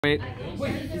Wait,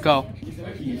 go.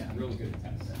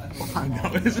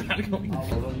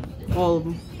 All of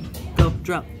them. Go,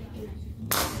 drop.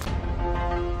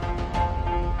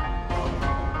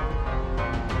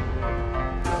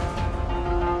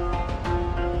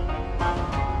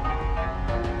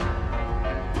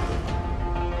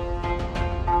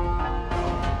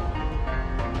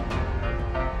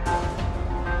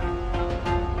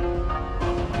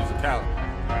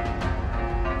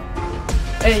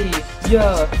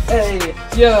 Hey,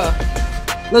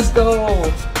 yeah, let's go.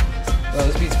 Oh,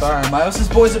 this beat's fire. Myos's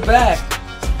boys are back.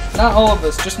 Not all of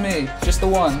us, just me, just the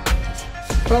one.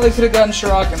 Probably could have gotten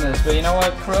Chirac in this, but you know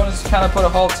what? Corona's kind of put a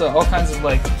halt to all kinds of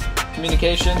like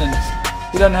communication, and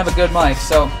he doesn't have a good mic,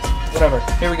 so whatever.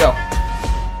 Here we go.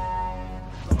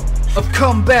 I've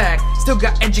come back, still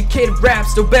got educated rap,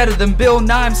 still better than Bill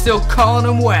Nye, I'm still calling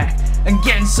him whack, and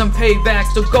getting some payback,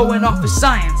 still going off of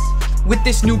science. With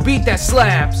this new beat that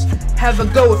slaps, have a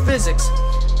go at physics,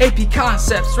 AP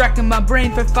concepts, racking my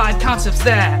brain for 5 concepts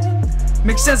that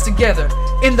make sense together.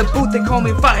 In the booth they call me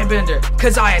Firebender,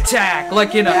 cause I attack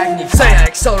like in a AGNI. Say I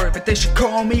accelerate, but they should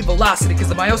call me Velocity, cause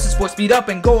the Meiosis boys speed up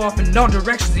and go off in all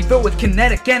directions. He filled with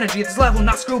kinetic energy at this level,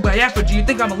 not screwed by apogee. You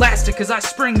think I'm elastic, cause I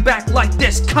spring back like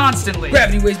this constantly.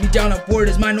 Gravity weighs me down upward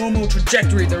as my normal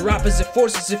trajectory. They're opposite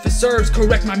forces if it serves,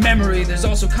 correct my memory. There's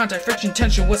also contact, friction,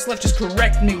 tension, what's left just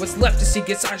correct me. What's left to see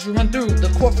gets actually run through the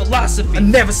core philosophy. I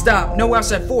never stop, no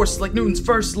outside force like Newton's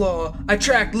first law. I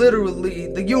track literally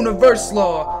the universe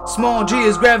law. Small g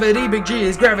is gravity, big G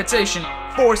is gravitation.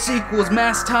 Force equals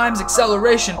mass times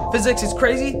acceleration. Physics is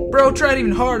crazy? Bro, try it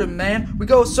even harder, man. We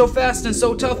go so fast and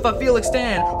so tough, I feel like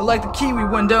Stan. But like the Kiwi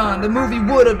when done, the movie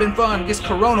would have been fun. Guess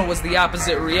Corona was the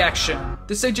opposite reaction.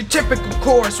 This ain't your typical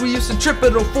course, we use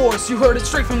centripetal force. You heard it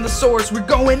straight from the source, we're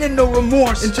going in no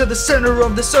remorse. Into the center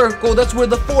of the circle, that's where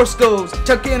the force goes.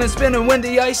 Tuck in and spin, and when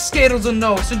the ice skaters will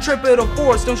know. Centripetal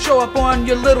force don't show up on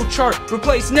your little chart.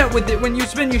 Replace net with it, when you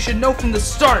spin you should know from the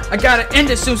start. I gotta end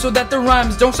it soon so that the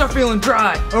rhymes don't start feeling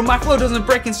dry, or my flow doesn't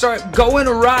break and start going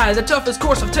awry. The toughest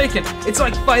course I've taken, it's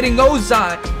like fighting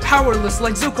Ozai. Powerless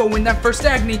like Zuko in that first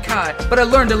AGNI Kai. But I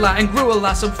learned a lot and grew a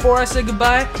lot, so before I say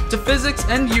goodbye to physics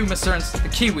and you, Mr. Ernst, the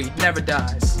Kiwi never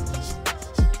dies.